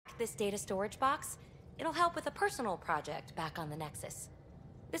this data storage box. It'll help with a personal project back on the Nexus.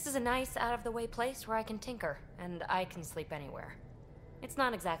 This is a nice, out-of-the-way place where I can tinker, and I can sleep anywhere. It's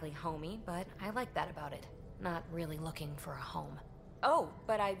not exactly homey, but I like that about it. Not really looking for a home. Oh,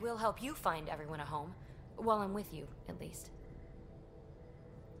 but I will help you find everyone a home. While I'm with you, at least.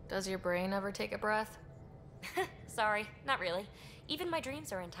 Does your brain ever take a breath? Sorry, not really. Even my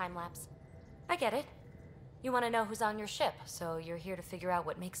dreams are in time-lapse. I get it. You want to know who's on your ship, so you're here to figure out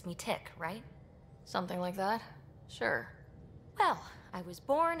what makes me tick, right? Something like that? Sure. Well, I was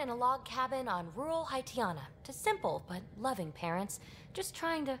born in a log cabin on rural Haitiana to simple but loving parents, just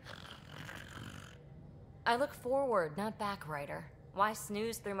trying to... I look forward, not back, writer. Why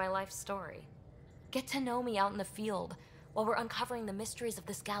snooze through my life story? Get to know me out in the field while we're uncovering the mysteries of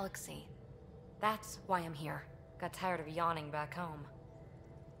this galaxy. That's why I'm here. Got tired of yawning back home.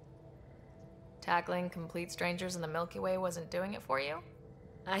 Tackling complete strangers in the Milky Way wasn't doing it for you?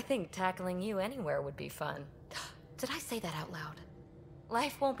 I think tackling you anywhere would be fun. Did I say that out loud?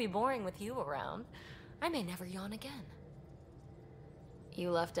 Life won't be boring with you around. I may never yawn again.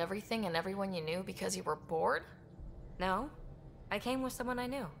 You left everything and everyone you knew because you were bored? No. I came with someone I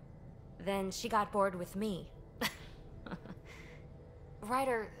knew. Then she got bored with me.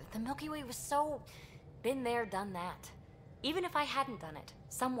 Ryder, the Milky Way was so... been there, done that. Even if I hadn't done it,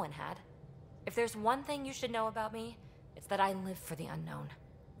 someone had. If there's one thing you should know about me, it's that I live for the unknown.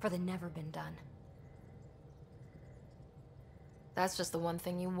 For the never been done. That's just the one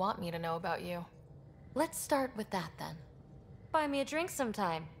thing you want me to know about you. Let's start with that then. Buy me a drink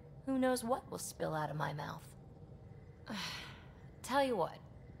sometime. Who knows what will spill out of my mouth. Tell you what.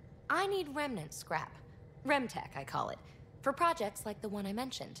 I need remnant scrap. Remtech, I call it. For projects like the one I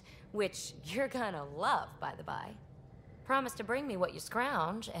mentioned. Which you're gonna love, by the by. Promise to bring me what you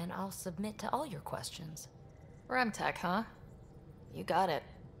scrounge, and I'll submit to all your questions. Remtech, huh? You got it.